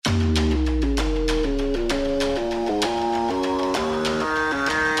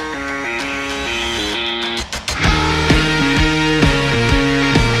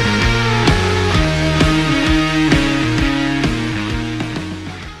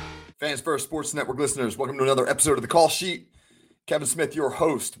Fans First Sports Network listeners, welcome to another episode of The Call Sheet. Kevin Smith, your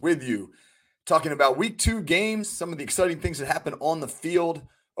host, with you, talking about Week 2 games, some of the exciting things that happened on the field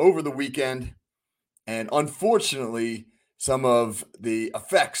over the weekend, and unfortunately, some of the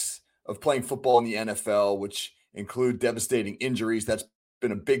effects of playing football in the NFL, which include devastating injuries. That's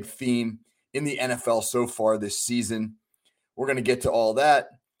been a big theme in the NFL so far this season. We're going to get to all that.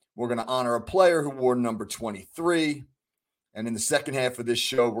 We're going to honor a player who wore number 23. And in the second half of this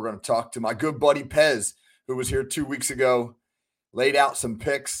show, we're going to talk to my good buddy Pez, who was here 2 weeks ago, laid out some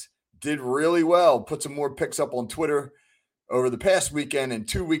picks, did really well, put some more picks up on Twitter over the past weekend and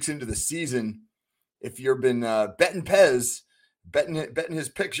 2 weeks into the season. If you've been betting Pez, betting his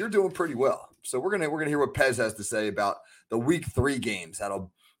picks, you're doing pretty well. So we're gonna hear what Pez has to say about the Week 3 games.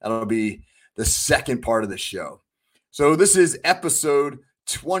 That'll be the second part of the show. So this is episode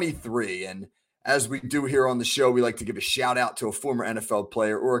 23, and as we do here on the show, we like to give a shout out to a former NFL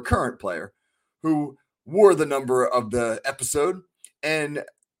player or a current player who wore the number of the episode. And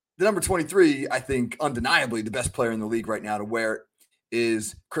the number 23, I think undeniably the best player in the league right now to wear it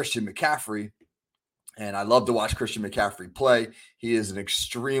is Christian McCaffrey. And I love to watch Christian McCaffrey play. He is an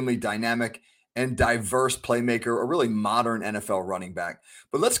extremely dynamic and diverse playmaker, a really modern NFL running back.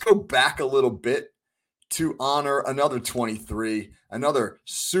 But let's go back a little bit to honor another 23, another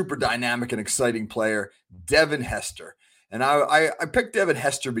super dynamic and exciting player, Devin Hester. And I picked Devin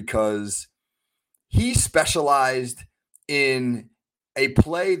Hester because he specialized in a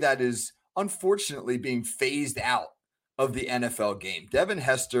play that is unfortunately being phased out of the NFL game. Devin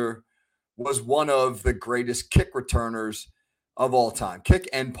Hester was one of the greatest kick returners of all time, kick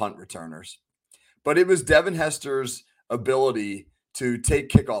and punt returners. But it was Devin Hester's ability to take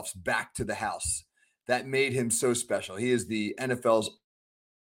kickoffs back to the house that made him so special. He is the NFL's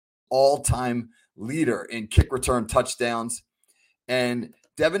all-time leader in kick return touchdowns. And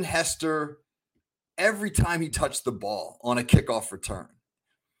Devin Hester, every time he touched the ball on a kickoff return,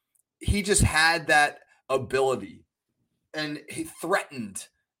 he just had that ability, and he threatened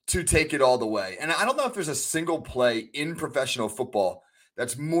to take it all the way. And I don't know if there's a single play in professional football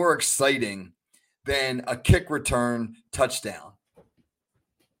that's more exciting than a kick return touchdown.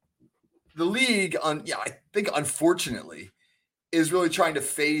 The league, I think unfortunately, is really trying to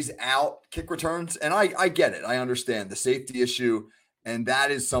phase out kick returns. And I get it. I understand the safety issue. And that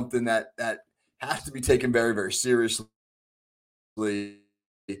is something that has to be taken very, very seriously.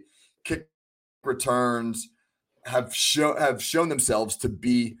 Kick returns have shown themselves to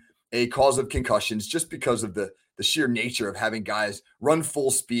be a cause of concussions just because of the sheer nature of having guys run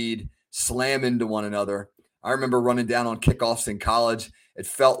full speed, slam into one another. I remember running down on kickoffs in college. It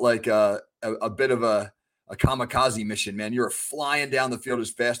felt like a bit of a kamikaze mission, man. You were flying down the field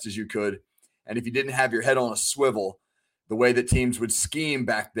as fast as you could. And if you didn't have your head on a swivel, the way that teams would scheme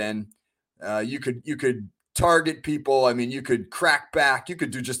back then, you could target people. I mean, you could crack back. You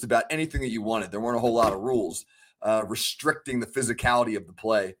could do just about anything that you wanted. There weren't a whole lot of rules restricting the physicality of the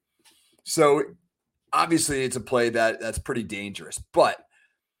play. So obviously it's a play that's pretty dangerous. But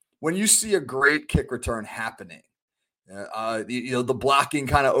when you see a great kick return happening, the blocking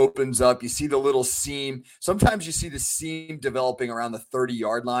kind of opens up. You see the little seam. Sometimes you see the seam developing around the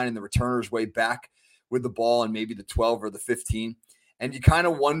 30-yard line and the returner's way back with the ball and maybe the 12 or the 15. And you kind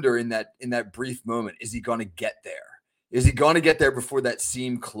of wonder in that brief moment, is he going to get there? Is he going to get there before that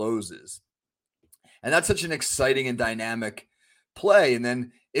seam closes? And that's such an exciting and dynamic play. And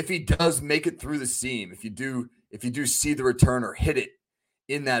then if he does make it through the seam, if you do see the returner hit it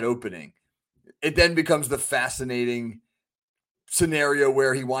in that opening, it then becomes the fascinating scenario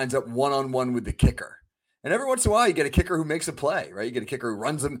where he winds up one-on-one with the kicker. And every once in a while, you get a kicker who makes a play, right? You get a kicker who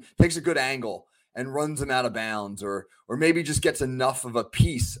runs him, takes a good angle and runs him out of bounds, or maybe just gets enough of a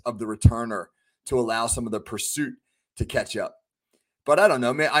piece of the returner to allow some of the pursuit to catch up. But I don't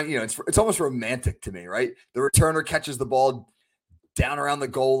know, man. It's almost romantic to me, right? The returner catches the ball down around the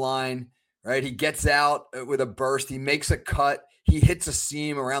goal line, right? He gets out with a burst. He makes a cut. He hits a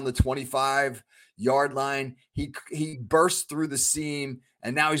seam around the 25-yard line. He bursts through the seam,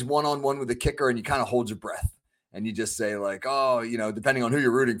 and now he's one-on-one with the kicker, and you kind of hold your breath. And you just say, like, oh, depending on who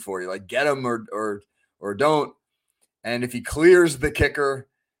you're rooting for, you like get him or don't. And if he clears the kicker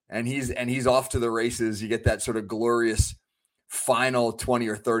and he's off to the races, you get that sort of glorious final 20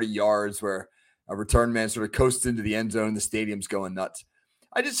 or 30 yards where a return man sort of coasts into the end zone. The stadium's going nuts.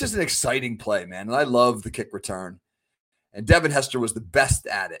 It's just an exciting play, man. And I love the kick return. And Devin Hester was the best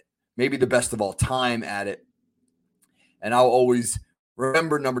at it, maybe the best of all time at it. And I'll always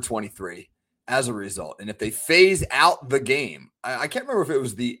remember number 23 as a result. And if they phase out the game, I can't remember if it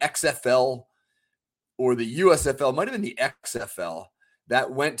was the XFL or the USFL, it might have been the XFL, that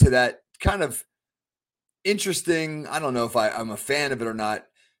went to that kind of interesting, I don't know if I'm a fan of it or not,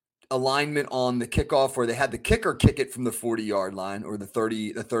 alignment on the kickoff where they had the kicker kick it from the 40-yard line, or the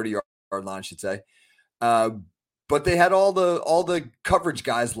 30-yard line, I should say. But they had all the coverage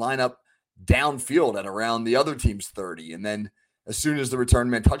guys line up downfield at around the other team's 30. And then as soon as the return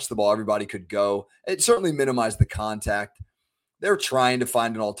man touched the ball, everybody could go. It certainly minimized the contact. They're trying to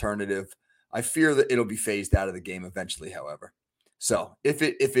find an alternative. I fear that it'll be phased out of the game eventually, however. So if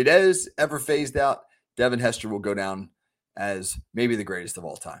it is ever phased out, Devin Hester will go down as maybe the greatest of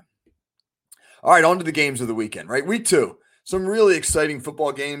all time. All right, on to the games of the weekend, right? Week 2, some really exciting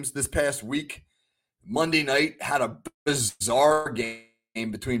football games this past week. Monday night had a bizarre game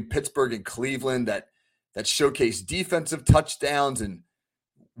between Pittsburgh and Cleveland that showcased defensive touchdowns and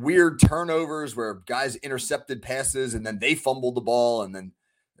weird turnovers where guys intercepted passes and then they fumbled the ball, and then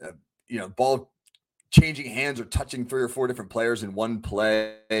ball changing hands or touching 3 or 4 different players in one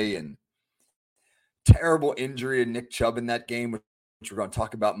play, and terrible injury in Nick Chubb in that game, which we're going to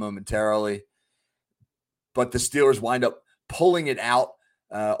talk about momentarily. But the Steelers wind up pulling it out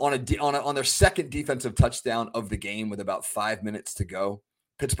on their second defensive touchdown of the game with about 5 minutes to go.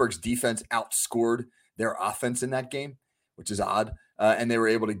 Pittsburgh's defense outscored their offense in that game, which is odd. And they were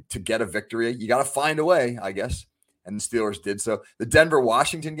able to get a victory. You got to find a way, I guess. And the Steelers did so. The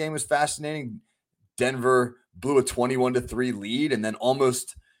Denver-Washington game was fascinating. Denver blew a 21-3 lead and then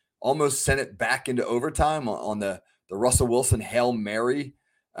almost sent it back into overtime on the Russell Wilson Hail Mary,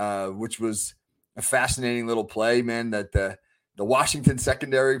 which was a fascinating little play, man, that the Washington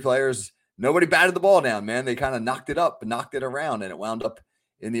secondary players, nobody batted the ball down, man. They kind of knocked it up and knocked it around, and it wound up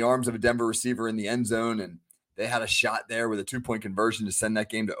in the arms of a Denver receiver in the end zone. And they had a shot there with a 2-point conversion to send that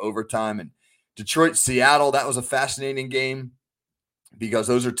game to overtime. And Detroit, Seattle, that was a fascinating game because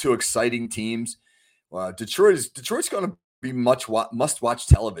those are 2 exciting teams. Detroit's going to be must-watch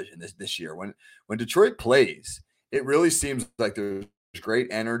television this year. When Detroit plays, it really seems like there's great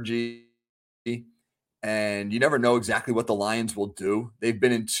energy, and you never know exactly what the Lions will do. They've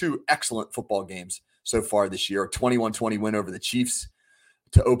been in 2 excellent football games so far this year, a 21-20 win over the Chiefs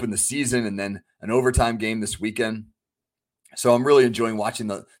to open the season, and then an overtime game this weekend. So I'm really enjoying watching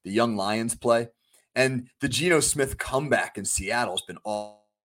the young Lions play. And the Geno Smith comeback in Seattle has been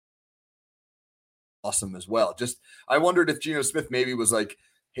awesome as well. I wondered if Geno Smith maybe was like,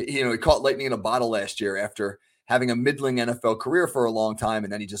 he caught lightning in a bottle last year after having a middling NFL career for a long time,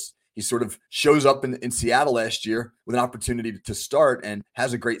 and then he sort of shows up in Seattle last year with an opportunity to start and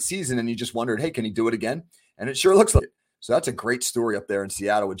has a great season. And you just wondered, hey, can he do it again? And it sure looks like it. So that's a great story up there in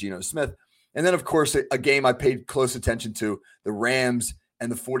Seattle with Geno Smith. And then, of course, a game I paid close attention to, the Rams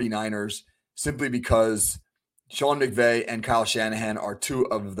and the 49ers, simply because Sean McVay and Kyle Shanahan are 2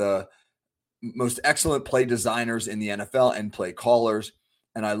 of the most excellent play designers in the NFL and play callers.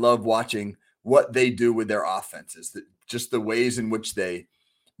 And I love watching what they do with their offenses, just the ways in which they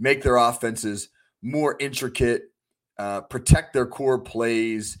make their offenses more intricate, protect their core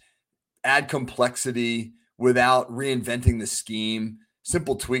plays, add complexity without reinventing the scheme,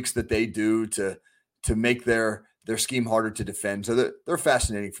 simple tweaks that they do to make their scheme harder to defend. So they're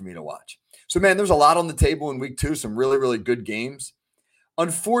fascinating for me to watch. So, man, there's a lot on the table in week 2, some really, really good games.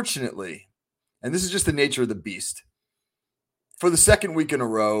 Unfortunately, and this is just the nature of the beast, for the second week in a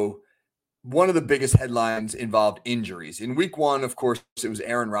row, one of the biggest headlines involved injuries. In week 1, of course, it was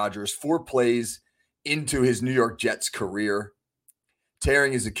Aaron Rodgers, 4 plays into his New York Jets career,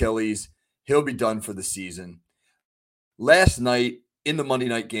 tearing his Achilles. He'll be done for the season. Last night in the Monday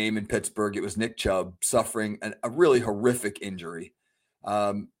night game in Pittsburgh, it was Nick Chubb suffering a really horrific injury.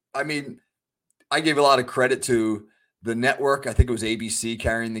 I gave a lot of credit to the network. I think it was ABC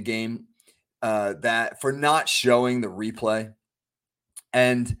carrying the game, that for not showing the replay.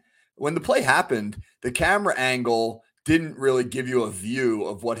 And when the play happened, the camera angle didn't really give you a view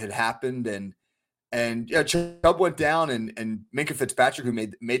of what had happened. And Chubb went down, and Minkah Fitzpatrick, who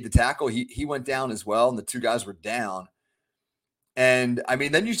made the tackle, he went down as well, and the 2 guys were down. And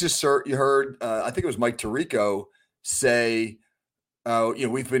then you heard I think it was Mike Tirico say,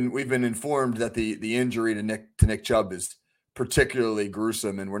 we've been informed that the injury to Nick Chubb is particularly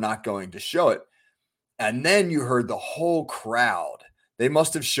gruesome, and we're not going to show it. And then you heard the whole crowd. They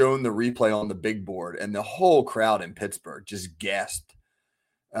must have shown the replay on the big board, and the whole crowd in Pittsburgh just gasped.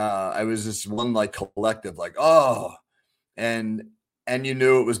 I was just one collective, oh, and you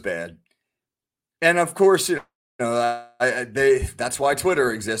knew it was bad. And of course, that's why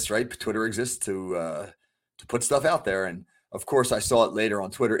Twitter exists, right? Twitter exists to put stuff out there. And of course, I saw it later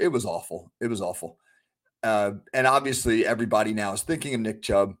on Twitter. It was awful. It was awful. And obviously, everybody now is thinking of Nick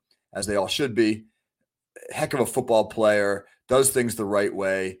Chubb, as they all should be. Heck of a football player. does things the right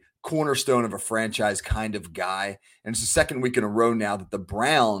way, cornerstone of a franchise kind of guy. And it's the second week in a row now that the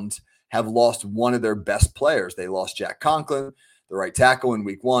Browns have lost one of their best players. They lost Jack Conklin, the right tackle, in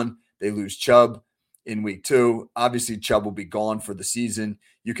week 1. They lose Chubb in week 2. Obviously, Chubb will be gone for the season.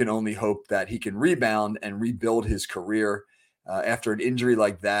 You can only hope that he can rebound and rebuild his career after an injury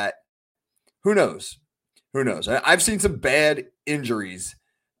like that. Who knows? Who knows? I've seen some bad injuries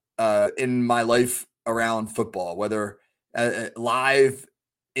in my life around football, whether live,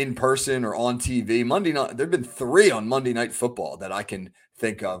 in person, or on TV. Monday night, there have been 3 on Monday Night Football that I can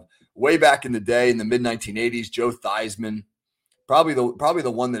think of. Way back in the day, in the mid-1980s, Joe Theismann, probably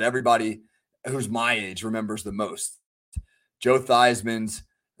the one that everybody who's my age remembers the most. Joe Theismann's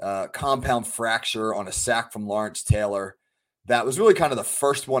compound fracture on a sack from Lawrence Taylor. That was really kind of the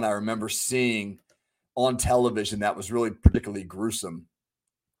first one I remember seeing on television that was really particularly gruesome.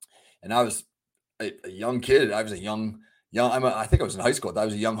 And I was a young kid. I was I think I was in high school. I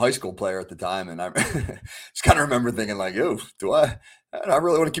was a young high school player at the time. And I just kind of remember thinking like, oh, do I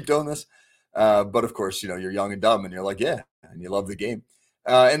really want to keep doing this? But of course, you're young and dumb and you're like, yeah, and you love the game.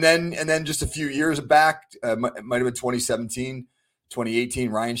 And then just a few years back, it might have been 2017, 2018,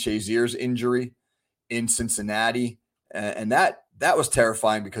 Ryan Shazier's injury in Cincinnati. And that was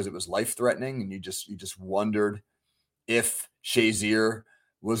terrifying because it was life-threatening. And you just wondered if Shazier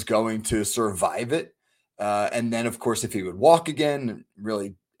was going to survive it. And then, of course, if he would walk again,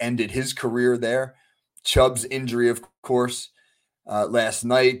 really ended his career there. Chubb's injury, of course, last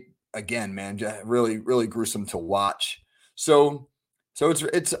night, again, man, really, really gruesome to watch. So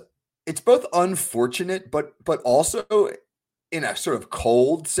it's both unfortunate, but also in a sort of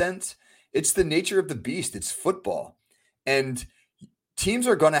cold sense, it's the nature of the beast. It's football, and teams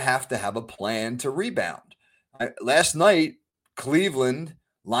are going to have a plan to rebound. Last night, Cleveland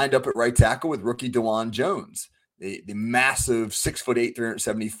lined up at right tackle with rookie DeJuan Jones, the massive 6'8",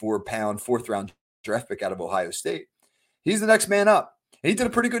 374-pound 4th-round draft pick out of Ohio State. He's the next man up, and he did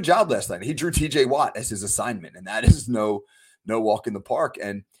a pretty good job last night. He drew T.J. Watt as his assignment, and that is no walk in the park,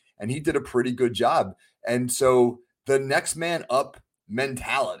 and he did a pretty good job. And so the next man up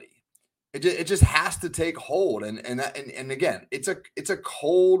mentality, it just has to take hold. And again, it's a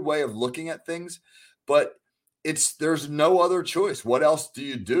cold way of looking at things, but there's no other choice. What else do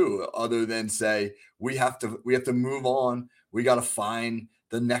you do other than say we have to move on? We got to find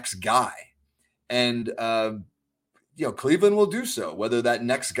the next guy, and Cleveland will do so. Whether that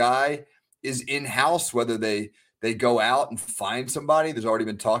next guy is in-house, whether they go out and find somebody. There's already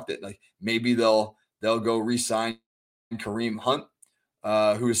been talk that like maybe they'll go re-sign Kareem Hunt,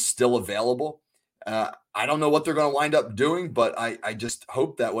 who is still available. I don't know what they're going to wind up doing, but I just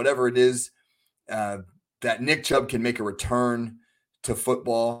hope that whatever it is, that Nick Chubb can make a return to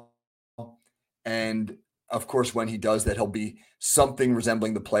football. And of course, when he does that, he'll be something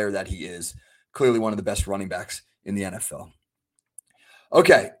resembling the player that he is. Clearly one of the best running backs in the NFL.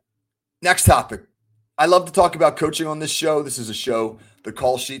 Okay, next topic. I love to talk about coaching on this show. This is a show, the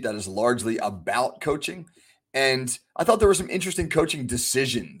call sheet, that is largely about coaching. And I thought there were some interesting coaching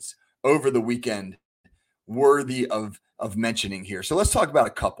decisions over the weekend worthy of mentioning here. So let's talk about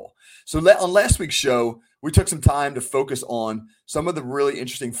a couple. So on last week's show, we took some time to focus on some of the really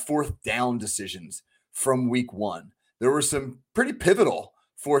interesting 4th down decisions from week 1. There were some pretty pivotal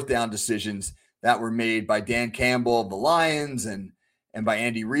 4th down decisions that were made by Dan Campbell of the Lions and by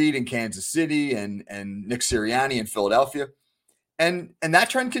Andy Reid in Kansas City and Nick Sirianni in Philadelphia. And that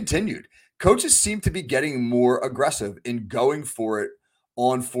trend continued. Coaches seem to be getting more aggressive in going for it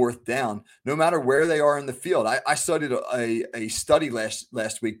on 4th down, no matter where they are in the field. I studied a study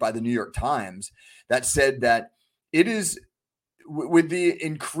last week by the New York Times that said that it is with the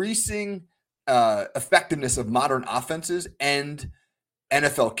increasing effectiveness of modern offenses and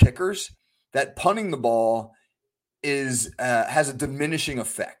NFL kickers, that punting the ball has a diminishing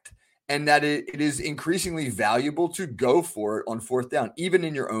effect, and that it is increasingly valuable to go for it on 4th down, even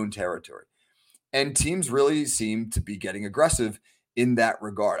in your own territory. And teams really seem to be getting aggressive in that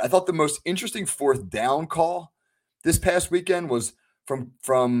regard. I thought the most interesting 4th down call this past weekend was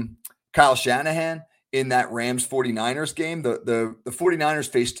from Kyle Shanahan in that Rams 49ers game. The 49ers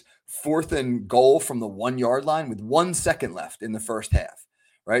faced 4th and goal from the 1-yard line with 1 second left in the first half,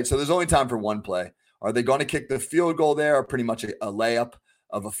 right? So there's only time for one play. Are they going to kick the field goal there, or pretty much a layup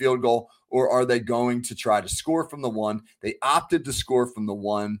of a field goal, or are they going to try to score from the 1? They opted to score from the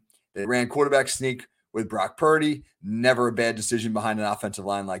 1. They ran quarterback sneak with Brock Purdy, never a bad decision behind an offensive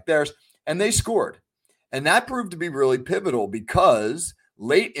line like theirs, and they scored. And that proved to be really pivotal because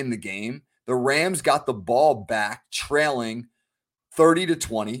late in the game, the Rams got the ball back trailing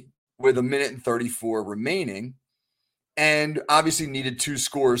 30-20 with 1:34 remaining. and obviously needed 2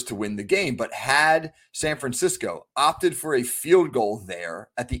 scores to win the game. But had San Francisco opted for a field goal there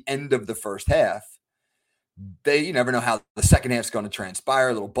at the end of the first half, you never know how the second half is going to transpire.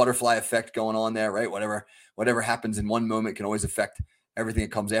 A little butterfly effect going on there, right? Whatever happens in one moment can always affect everything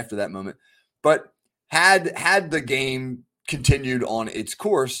that comes after that moment. But had the game continued on its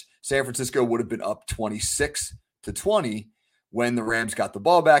course, San Francisco would have been up 26-20 when the Rams got the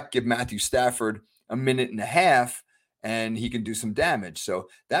ball back. Give Matthew Stafford a minute and a half, and he can do some damage. So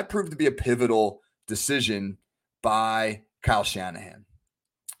that proved to be a pivotal decision by Kyle Shanahan.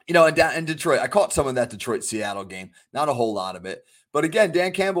 And down in Detroit, I caught some of that Detroit-Seattle game, not a whole lot of it. But again,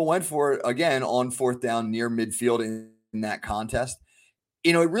 Dan Campbell went for it again on fourth down near midfield in that contest.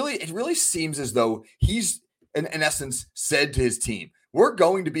 It really seems as though he's, in essence, said to his team, we're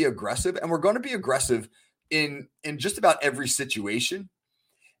going to be aggressive, and we're going to be aggressive in just about every situation.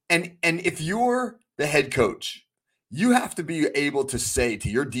 And if you're the head coach, you have to be able to say to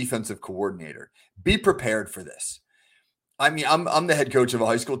your defensive coordinator, be prepared for this. I mean, I'm the head coach of a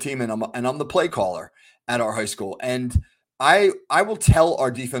high school team, and I'm the play caller at our high school. And I will tell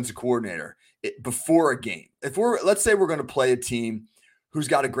our defensive coordinator before a game, let's say we're going to play a team who's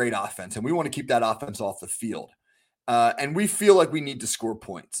got a great offense, and we want to keep that offense off the field, and we feel like we need to score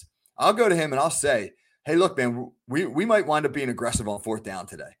points. I'll go to him and I'll say, hey, look, man, we might wind up being aggressive on fourth down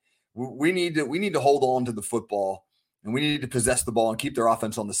today. We need to hold on to the football, and we need to possess the ball and keep their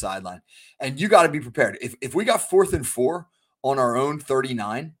offense on the sideline. And you got to be prepared. If we got 4th and 4 on our own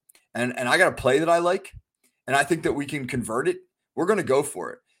 39, and I got a play that I like, and I think that we can convert it, we're going to go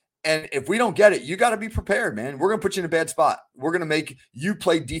for it. And if we don't get it, you got to be prepared, man. We're going to put you in a bad spot. We're going to make you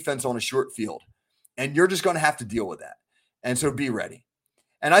play defense on a short field, and you're just going to have to deal with that. And so be ready.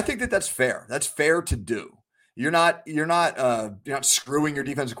 And I think that that's fair. That's fair to do. You're not screwing your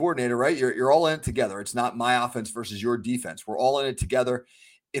defensive coordinator, right? You're all in it together. It's not my offense versus your defense. We're all in it together.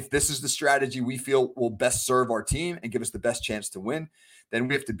 If this is the strategy we feel will best serve our team and give us the best chance to win, then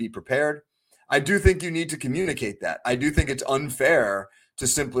we have to be prepared. I do think you need to communicate that. I do think it's unfair to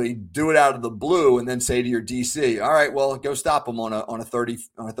simply do it out of the blue and then say to your DC, all right, well, go stop them on a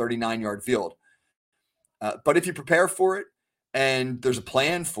 39-yard field. But if you prepare for it and there's a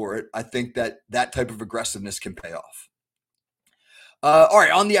plan for it, I think that type of aggressiveness can pay off. All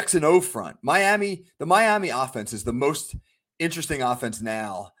right, on the X and O front, the Miami offense is the most interesting offense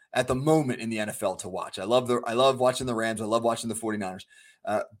now at the moment in the NFL to watch. I love watching the Rams. I love watching the 49ers.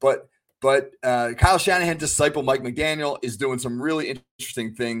 But Kyle Shanahan, disciple Mike McDaniel, is doing some really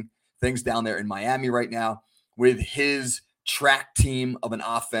interesting things down there in Miami right now with his track team of an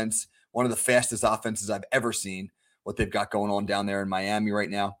offense, one of the fastest offenses I've ever seen, what they've got going on down there in Miami right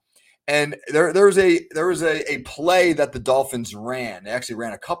now. And there was a play that the Dolphins ran. They actually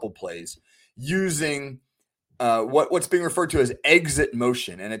ran a couple plays using what's being referred to as exit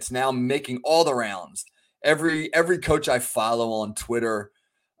motion, and it's now making all the rounds. Every coach I follow on Twitter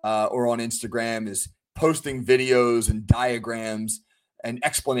or on Instagram is posting videos and diagrams and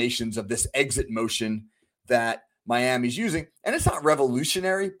explanations of this exit motion that Miami's using. And it's not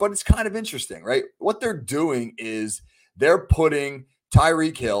revolutionary, but it's kind of interesting, right? What they're doing is they're putting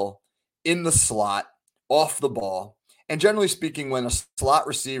Tyreek Hill in the slot off the ball. And generally speaking, when a slot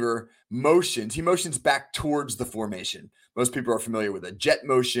receiver motions, he motions back towards the formation. Most people are familiar with a jet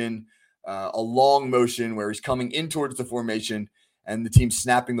motion, a long motion where he's coming in towards the formation and the team's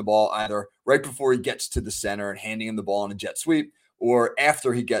snapping the ball either right before he gets to the center and handing him the ball in a jet sweep, or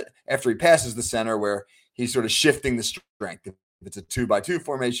after he passes the center where he's sort of shifting the strength. If it's a 2-by-2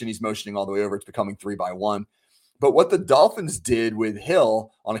 formation, he's motioning all the way over. It's becoming 3-by-1. But what the Dolphins did with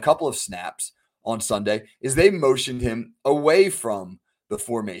Hill on a couple of snaps on Sunday is they motioned him away from the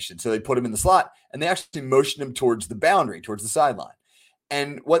formation. So they put him in the slot and they actually motioned him towards the boundary, towards the sideline.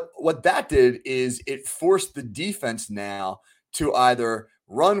 And what that did is it forced the defense now to either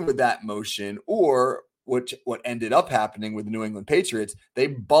run with that motion, or what ended up happening with the New England Patriots, they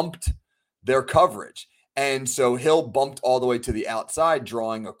bumped their coverage. And so Hill bumped all the way to the outside,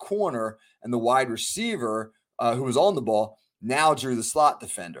 drawing a corner, and the wide receiver who was on the ball now drew the slot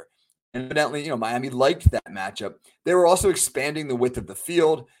defender. And evidently, Miami liked that matchup. They were also expanding the width of the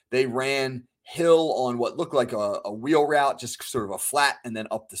field. They ran Hill on what looked like a wheel route, just sort of a flat and then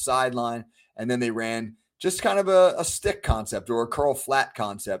up the sideline. And then they ran just kind of a stick concept or a curl flat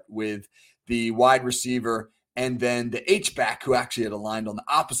concept with the wide receiver and then the H-back who actually had aligned on the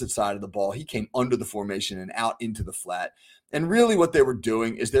opposite side of the ball. He came under the formation and out into the flat. And really what they were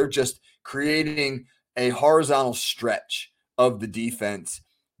doing is they're just creating a horizontal stretch of the defense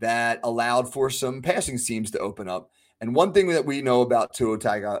that allowed for some passing seams to open up. And one thing that we know about Tua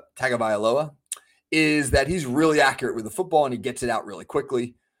Tagovailoa is that he's really accurate with the football and he gets it out really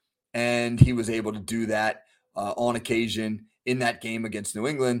quickly. And he was able to do that on occasion in that game against New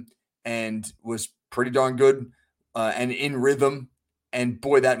England and was pretty darn good and in rhythm. And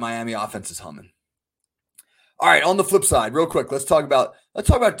boy, that Miami offense is humming. All right, on the flip side, real quick, let's talk about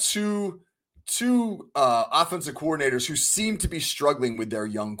two offensive coordinators who seem to be struggling with their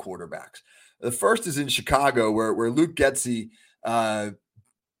young quarterbacks. The first is in Chicago, where Luke Getsy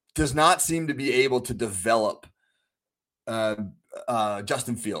does not seem to be able to develop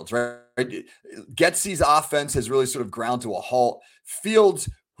Justin Fields, right? Getsy's offense has really sort of ground to a halt. Fields,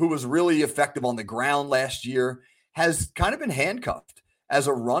 who was really effective on the ground last year, has kind of been handcuffed as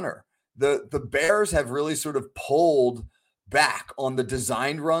a runner. The Bears have really sort of pulled back on the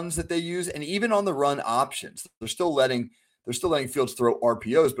designed runs that they use, and even on the run options. They're still letting Fields throw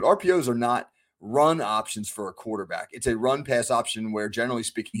RPOs, but RPOs are not run options for a quarterback. It's a run pass option where, generally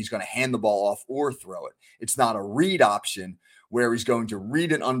speaking, he's going to hand the ball off or throw it. It's not a read option where he's going to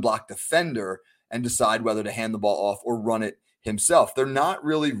read an unblocked defender and decide whether to hand the ball off or run it himself. They're not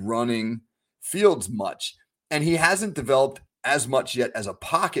really running Fields much, and he hasn't developed as much yet as a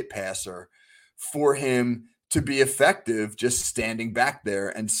pocket passer for him to be effective just standing back there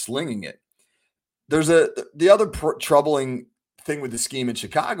and slinging it. The other troubling thing with the scheme in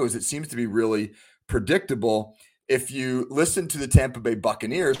Chicago is it seems to be really predictable. If you listen to the Tampa Bay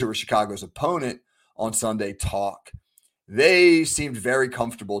Buccaneers, who were Chicago's opponent on Sunday, talk, they seemed very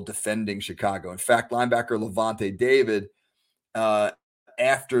comfortable defending Chicago. In fact, linebacker Levante David,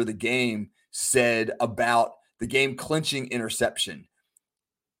 after the game, said about the game clinching interception.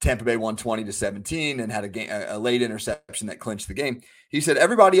 Tampa Bay won 20-17 and had a late interception that clinched the game. He said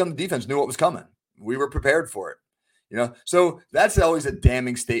everybody on the defense knew what was coming. We were prepared for it. So that's always a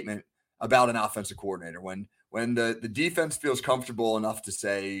damning statement about an offensive coordinator. When the defense feels comfortable enough to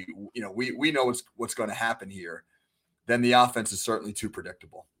say, we know what's going to happen here, then the offense is certainly too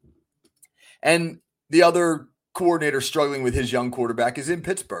predictable. And the other coordinator struggling with his young quarterback is in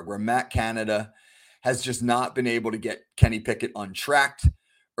Pittsburgh, where Matt Canada has just not been able to get Kenny Pickett untracked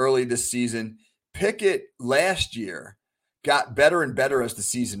early this season. Pickett last year got better and better as the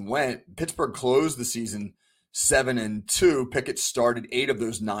season went. Pittsburgh closed the season 7-2. Pickett started 8 of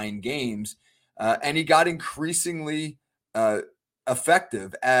those 9 games, and he got increasingly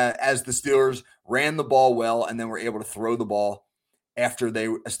effective as the Steelers ran the ball well and then were able to throw the ball after they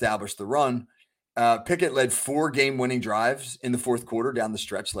established the run. Pickett led 4 game-winning drives in the fourth quarter down the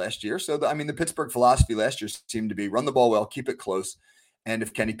stretch last year. So, the Pittsburgh philosophy last year seemed to be run the ball well, keep it close, and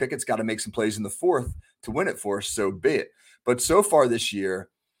if Kenny Pickett's got to make some plays in the fourth to win it for us, so be it. But so far this year,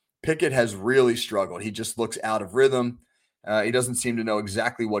 Pickett has really struggled. He just looks out of rhythm. He doesn't seem to know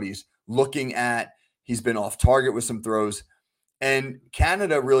exactly what he's looking at. He's been off target with some throws. And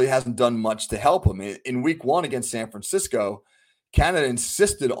Canada really hasn't done much to help him. In week 1 against San Francisco, Canada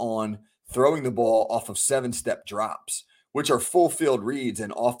insisted on throwing the ball off of 7-step drops, which are full field reads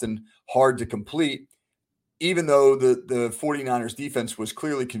and often hard to complete, even though the 49ers defense was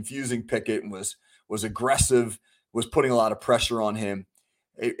clearly confusing Pickett and was aggressive, was putting a lot of pressure on him.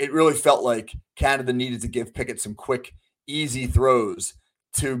 It really felt like Canada needed to give Pickett some quick, easy throws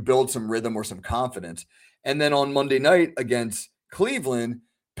to build some rhythm or some confidence. And then on Monday night against Cleveland,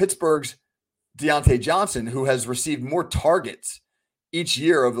 Pittsburgh's Deontay Johnson, who has received more targets each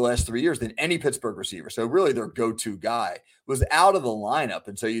year over the last 3 years than any Pittsburgh receiver, so really their go-to guy, was out of the lineup.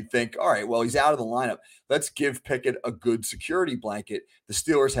 And so you'd think, all right, well, he's out of the lineup. Let's give Pickett a good security blanket. The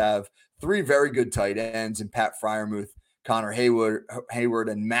Steelers have 3 very good tight ends in Pat Freiermuth, Connor Hayward,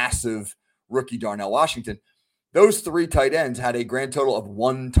 and massive rookie Darnell Washington. Those 3 tight ends had a grand total of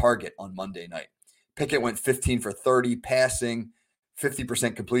 1 target on Monday night. Pickett went 15 for 30 passing.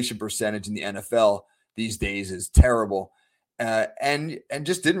 50% completion percentage in the NFL these days is terrible. And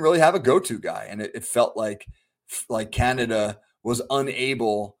just didn't really have a go-to guy. And it felt like Canada was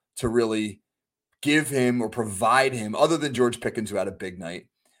unable to really give him or provide him, other than George Pickens, who had a big night,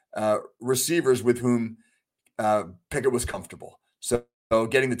 receivers with whom Pickett was comfortable. So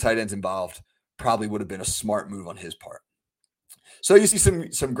getting the tight ends involved probably would have been a smart move on his part. So you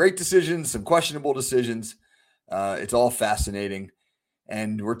see some great decisions, some questionable decisions. It's all fascinating.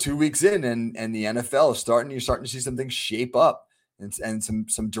 And we're 2 weeks in, and the NFL is you're starting to see some things shape up and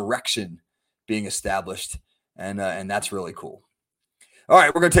some direction being established. And that's really cool. All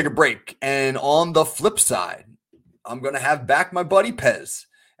right, we're going to take a break. And on the flip side, I'm going to have back my buddy Pez.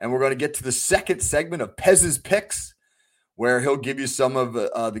 And we're going to get to the second segment of Pez's Picks, where he'll give you some of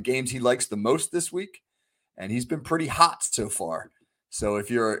the games he likes the most this week. And he's been pretty hot so far. So if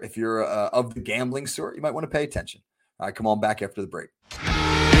you're of the gambling sort, you might want to pay attention. All right, come on back after the break.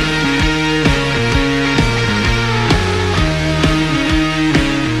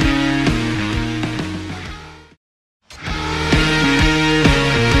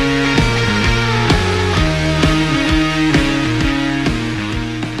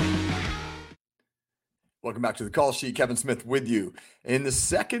 Welcome back to the call sheet. Kevin Smith with you. In the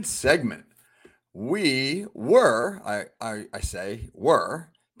second segment, we were, I say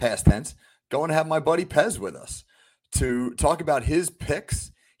were, past tense, going to have my buddy Pez with us to talk about his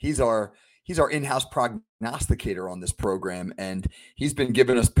picks. He's our in-house prognosticator on this program, and he's been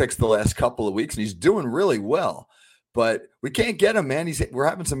giving us picks the last couple of weeks, and he's doing really well. But we can't get him, man. We're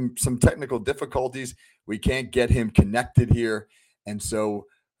having some technical difficulties. We can't get him connected here, and so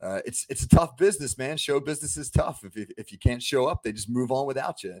it's a tough business, man. Show business is tough. If you can't show up, they just move on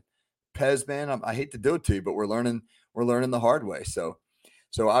without you. Pez, man, I hate to do it to you, but we're learning the hard way. So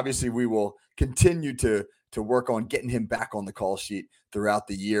obviously we will continue to work on getting him back on the call sheet throughout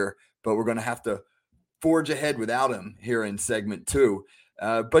the year, but we're going to have to forge ahead without him here in segment 2.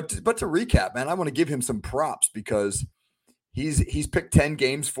 But to recap, man, I want to give him some props because he's picked 10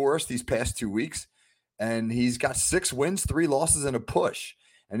 games for us these past 2 weeks, and he's got 6 wins, 3 losses, and a push.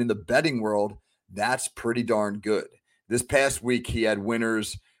 And in the betting world, that's pretty darn good. This past week, he had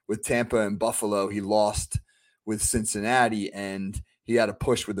winners with Tampa and Buffalo. He lost with Cincinnati, and he had a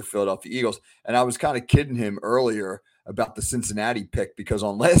push with the Philadelphia Eagles. And I was kind of kidding him earlier about the Cincinnati pick because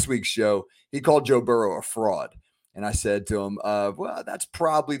on last week's show, he called Joe Burrow a fraud. And I said to him, well, that's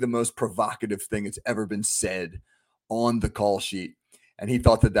probably the most provocative thing that's ever been said on the call sheet. And he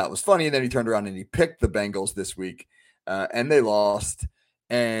thought that was funny. And then he turned around and he picked the Bengals this week, and they lost.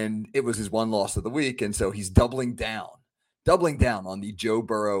 And it was his one loss of the week. And so he's doubling down on the Joe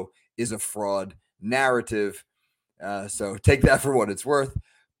Burrow is a fraud narrative. So take that for what it's worth.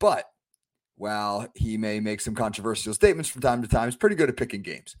 But while he may make some controversial statements from time to time, he's pretty good at picking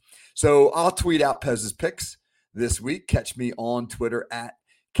games. So I'll tweet out Pez's picks this week. Catch me on Twitter at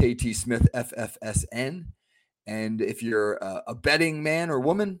KTSmithFFSN. And if you're a betting man or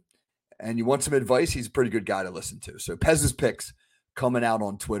woman and you want some advice, he's a pretty good guy to listen to. So Pez's picks coming out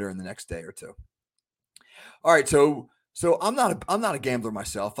on Twitter in the next day or two. All right, so I'm not a gambler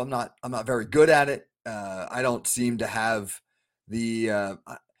myself. I'm not very good at it. I don't seem to have the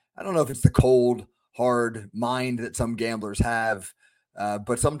I don't know if it's the cold, hard mind that some gamblers have,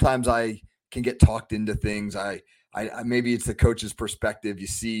 but sometimes I can get talked into things. I maybe it's the coach's perspective. You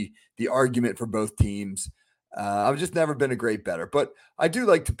see the argument for both teams. I've just never been a great bettor, but I do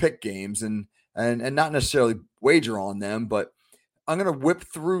like to pick games and not necessarily wager on them, but I'm going to whip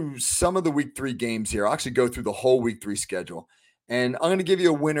through some of the week 3 games here. I'll actually go through the whole week 3 schedule, and I'm going to give you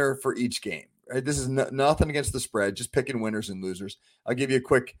a winner for each game. Right? This is nothing against the spread, just picking winners and losers. I'll give you a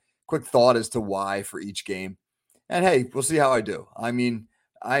quick thought as to why for each game. And hey, we'll see how I do. I mean,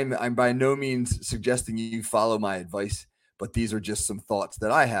 I'm by no means suggesting you follow my advice, but these are just some thoughts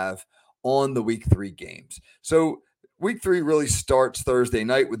that I have on the week 3 games. So week 3 really starts Thursday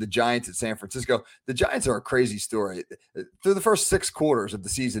night with the Giants at San Francisco. The Giants are a crazy story. Through the first 6 quarters of the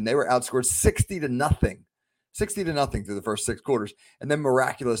season, they were outscored 60-0 through the first 6 quarters. And then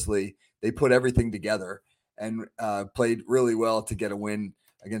miraculously, they put everything together and played really well to get a win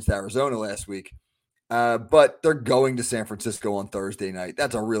against Arizona last week. But they're going to San Francisco on Thursday night.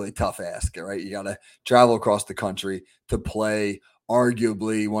 That's a really tough ask, right? You got to travel across the country to play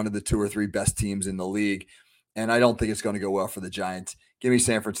arguably one of the 2 or 3 best teams in the league. And I don't think it's going to go well for the Giants. Give me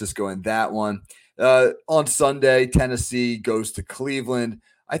San Francisco in that one. On Sunday, Tennessee goes to Cleveland.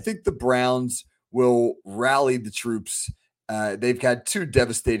 I think the Browns will rally the troops. They've had 2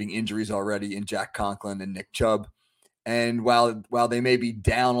 devastating injuries already in Jack Conklin and Nick Chubb. And while they may be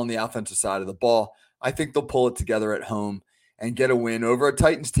down on the offensive side of the ball, I think they'll pull it together at home and get a win over a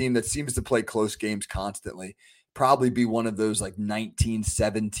Titans team that seems to play close games constantly. Probably be one of those like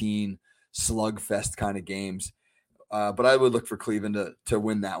 19-17 slugfest kind of games. But I would look for Cleveland to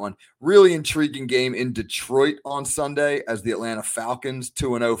win that one. Really intriguing game in Detroit on Sunday as the Atlanta Falcons,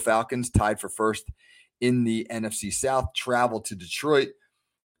 2-0 Falcons, tied for first in the NFC South, travel to Detroit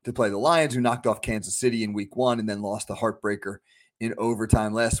to play the Lions, who knocked off Kansas City in week 1 and then lost a heartbreaker in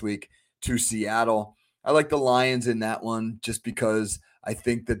overtime last week to Seattle. I like the Lions in that one just because I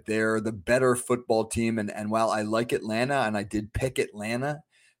think that they're the better football team. And while I like Atlanta, and I did pick Atlanta,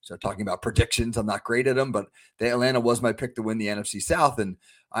 so talking about predictions, I'm not great at them, but Atlanta was my pick to win the NFC South, and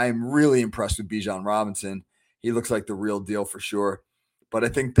I am really impressed with Bijan Robinson. He looks like the real deal for sure. But I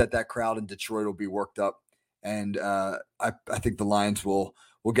think that crowd in Detroit will be worked up, and I think the Lions will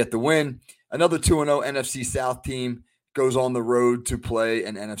get the win. Another 2-0 NFC South team goes on the road to play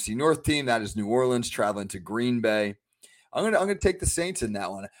an NFC North team. That is New Orleans, traveling to Green Bay. I'm gonna take the Saints in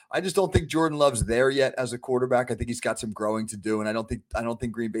that one. I just don't think Jordan Love's there yet as a quarterback. I think he's got some growing to do, and I don't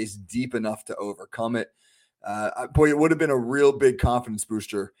think Green Bay's deep enough to overcome it. Boy, it would have been a real big confidence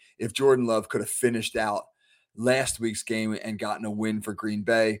booster if Jordan Love could have finished out last week's game and gotten a win for Green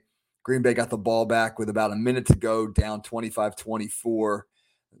Bay. Green Bay got the ball back with about a minute to go, down 25-24.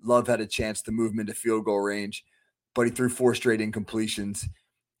 Love had a chance to move him into field goal range, but he threw 4 straight incompletions,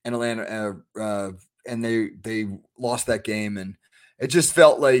 and Atlanta and they lost that game. And it just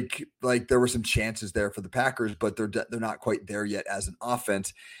felt like there were some chances there for the Packers, but they're not quite there yet as an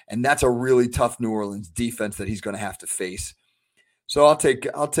offense. And that's a really tough New Orleans defense that he's going to have to face. So I'll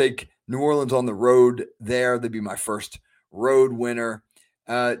take New Orleans on the road there. They'd be my first road winner.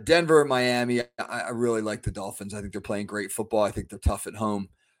 Denver, Miami, I really like the Dolphins. I think they're playing great football. I think they're tough at home.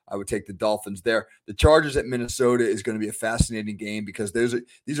 I would take the Dolphins there. The Chargers at Minnesota is going to be a fascinating game because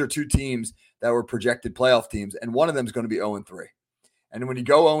these are 2 teams that were projected playoff teams, and one of them is going to be 0-3. And when you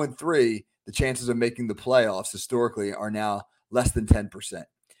go 0-3, the chances of making the playoffs historically are now less than 10%.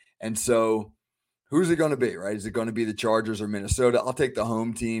 And so who's it going to be, right? Is it going to be the Chargers or Minnesota? I'll take the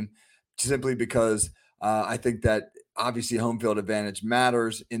home team simply because I think that obviously home field advantage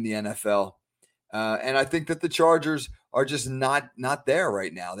matters in the NFL. And I think that the Chargers are just not there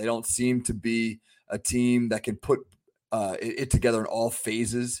right now. They don't seem to be a team that can put it together in all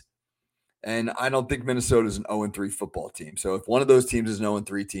phases. And I don't think Minnesota is an 0-3 football team. So if one of those teams is an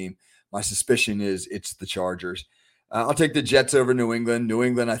 0-3 team, my suspicion is it's the Chargers. I'll take the Jets over New England. New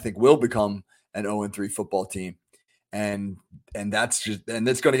England, I think, will become an 0-3 football team. And it's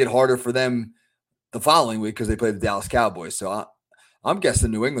going to get harder for them the following week because they play the Dallas Cowboys. So I'm guessing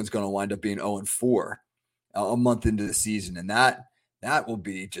New England's going to wind up being 0-4 a month into the season. And that will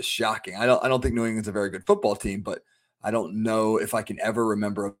be just shocking. I don't think New England's a very good football team, but I don't know if I can ever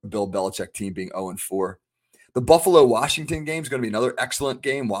remember a Bill Belichick team being 0-4. The Buffalo-Washington game is going to be another excellent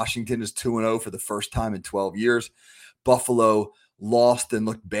game. Washington is 2-0 for the first time in 12 years. Buffalo lost and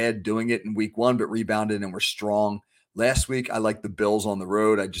looked bad doing it in week 1, but rebounded and were strong last week. I like the Bills on the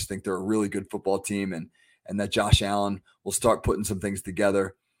road. I just think they're a really good football team, and that Josh Allen will start putting some things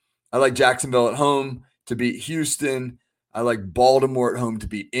together. I like Jacksonville at home to beat Houston. I like Baltimore at home to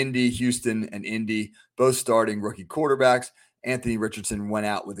beat Indy. Houston and Indy, both starting rookie quarterbacks. Anthony Richardson went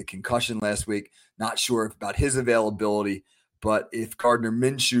out with a concussion last week. Not sure about his availability, but if Gardner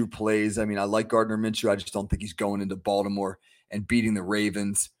Minshew plays, I like Gardner Minshew. I just don't think he's going into Baltimore and beating the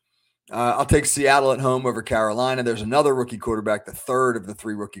Ravens. I'll take Seattle at home over Carolina. There's another rookie quarterback, the third of the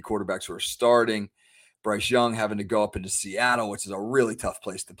 3 rookie quarterbacks who are starting. Bryce Young having to go up into Seattle, which is a really tough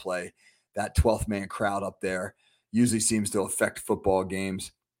place to play. That 12th man crowd up there usually seems to affect football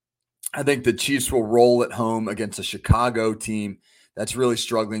games. I think the Chiefs will roll at home against a Chicago team that's really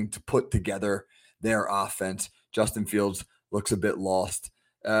struggling to put together their offense. Justin Fields looks a bit lost.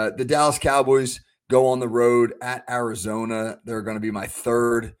 The Dallas Cowboys go on the road at Arizona. They're going to be my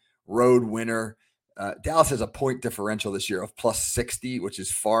third road winner. Dallas has a point differential this year of plus 60, which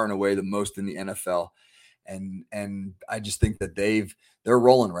is far and away the most in the NFL. And I just think that they're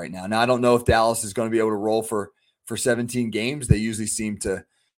rolling right now. Now, I don't know if Dallas is going to be able to roll for 17 games. They usually seem to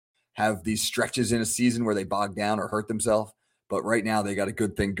have these stretches in a season where they bog down or hurt themselves. But right now they got a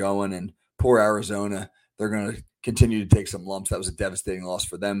good thing going, and poor Arizona, they're going to continue to take some lumps. That was a devastating loss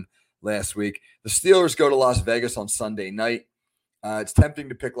for them last week. The Steelers go to Las Vegas on Sunday night. It's tempting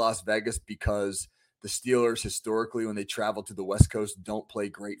to pick Las Vegas because the Steelers historically, when they travel to the West Coast, don't play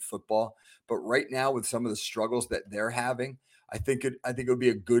great football. But right now, with some of the struggles that they're having, I think it would be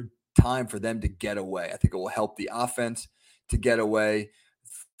a good time for them to get away. I think it will help the offense to get away.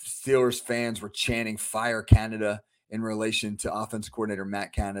 Steelers fans were chanting "Fire Canada" in relation to offensive coordinator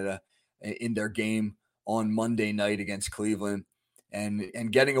Matt Canada in their game on Monday night against Cleveland,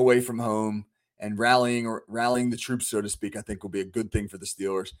 and getting away from home and rallying the troops, so to speak, I think will be a good thing for the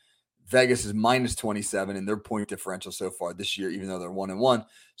Steelers. Vegas is minus 27 in their point differential so far this year, even though they're 1-1.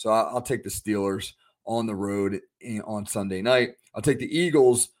 So I'll take the Steelers on the road on Sunday night. I'll take the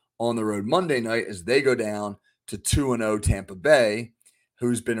Eagles on the road Monday night as they go down to 2-0 Tampa Bay,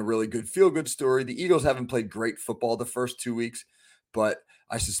 who's been a really good feel-good story. The Eagles haven't played great football the first 2 weeks, but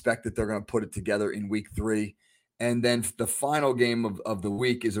I suspect that they're going to put it together in week 3. And then the final game of the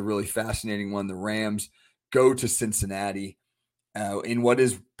week is a really fascinating one. The Rams go to Cincinnati in what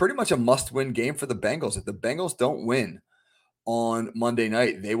is pretty much a must-win game for the Bengals. If the Bengals don't win on Monday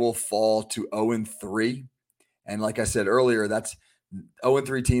night, they will fall to 0-3. And like I said earlier, that's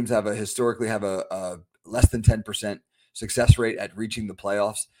 0-3 teams historically have a less than 10% success rate at reaching the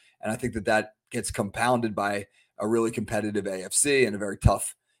playoffs. And I think that gets compounded by a really competitive AFC and a very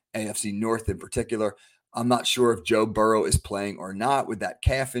tough AFC North in particular. I'm not sure if Joe Burrow is playing or not with that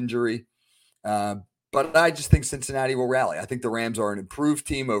calf injury. But I just think Cincinnati will rally. I think the Rams are an improved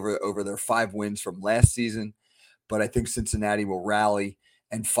team over their 5 wins from last season. But I think Cincinnati will rally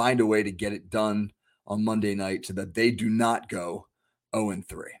and find a way to get it done on Monday night so that they do not go 0-3.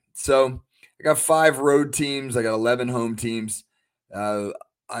 So I got 5 road teams. I got 11 home teams.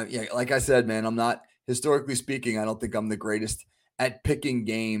 Like I said, man, I'm not, historically speaking, I don't think I'm the greatest at picking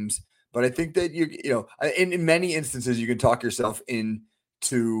games, but I think that in many instances you can talk yourself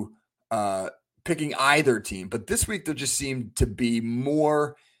into picking either team. But this week there just seemed to be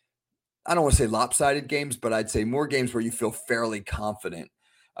more, I don't want to say lopsided games, but I'd say more games where you feel fairly confident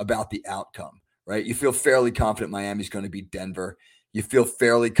about the outcome, right? You feel fairly confident Miami's going to beat Denver. You feel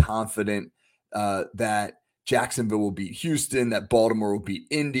fairly confident that Jacksonville will beat Houston, that Baltimore will beat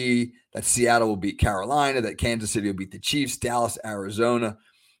Indy, that Seattle will beat Carolina, that Kansas City will beat the Chiefs, Dallas, Arizona.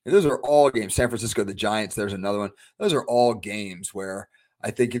 And those are all games. San Francisco, the Giants, there's another one. Those are all games where I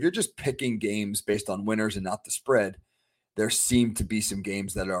think if you're just picking games based on winners and not the spread, there seem to be some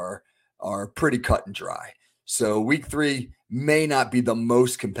games that are pretty cut and dry. So week 3 may not be the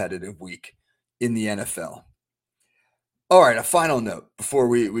most competitive week in the NFL. All right, a final note before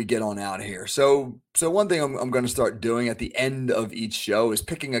we get on out of here. So one thing I'm going to start doing at the end of each show is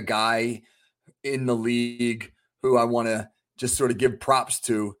picking a guy in the league who I want to just sort of give props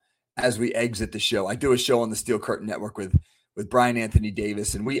to as we exit the show. I do a show on the Steel Curtain Network with Brian Anthony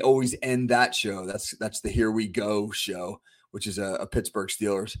Davis, and we always end that show. That's the Here We Go show, which is a Pittsburgh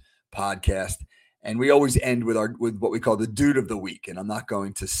Steelers podcast. And we always end with what we call the Dude of the Week. And I'm not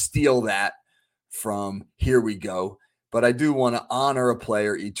going to steal that from Here We Go, but I do want to honor a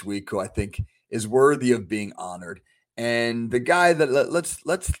player each week who I think is worthy of being honored. And the guy that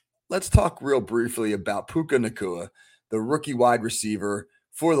let's talk real briefly about Puka Nacua, the rookie wide receiver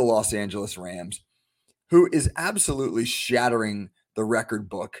for the Los Angeles Rams, who is absolutely shattering the record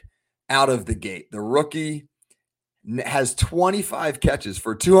book out of the gate. The rookie has 25 catches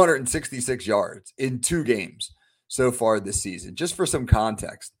for 266 yards in 2 games so far this season. Just for some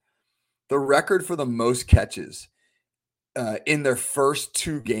context, the record for the most catches in their first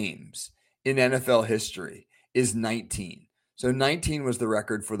 2 games in NFL history is 19. So 19 was the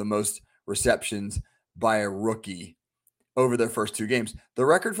record for the most receptions by a rookie over their first 2 games. The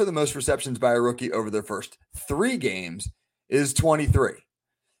record for the most receptions by a rookie over their first 3 games is 23.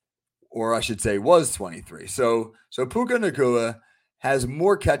 Or I should say was 23. So Puka Nacua has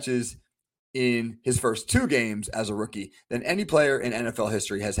more catches in his first 2 games as a rookie than any player in NFL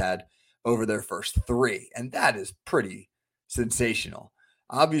history has had over their first 3. And that is pretty sensational.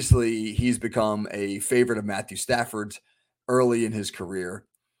 Obviously, he's become a favorite of Matthew Stafford's early in his career,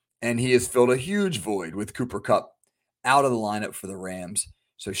 and he has filled a huge void with Cooper Kupp out of the lineup for the Rams.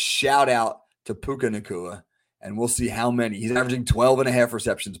 So shout out to Puka Nacua, and we'll see how many. He's averaging 12.5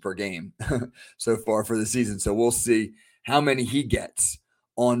 receptions per game so far for the season. So we'll see how many he gets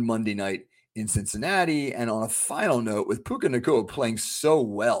on Monday night in Cincinnati. And on a final note, with Puka Nacua playing so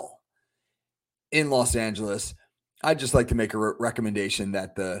well in Los Angeles, I'd just like to make a recommendation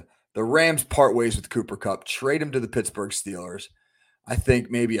that the Rams part ways with Cooper Kupp, trade him to the Pittsburgh Steelers. I think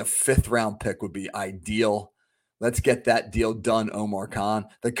maybe a 5th round pick would be ideal. Let's get that deal done, Omar Khan.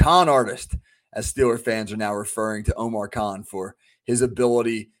 The con artist, as Steeler fans are now referring to Omar Khan for his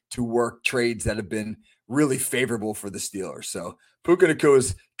ability to work trades that have been really favorable for the Steelers. So Puka Nacua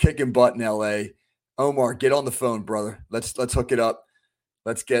is kicking butt in LA. Omar, get on the phone, brother. Let's hook it up.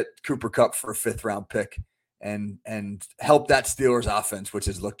 Let's get Cooper Kupp for a 5th round pick and help that Steelers offense, which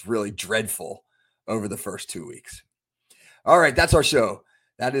has looked really dreadful over the first 2 weeks. All right, that's our show.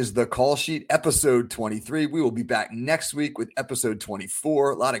 That is the Call Sheet, episode 23. We will be back next week with episode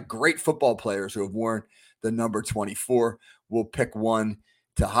 24. A lot of great football players who have worn the number 24. We'll pick one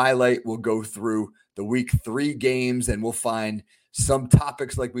to highlight. We'll go through the week 3 games, and we'll find some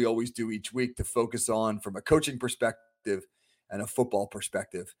topics like we always do each week to focus on from a coaching perspective and a football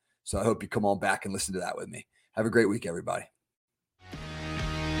perspective. So I hope you come on back and listen to that with me. Have a great week, everybody.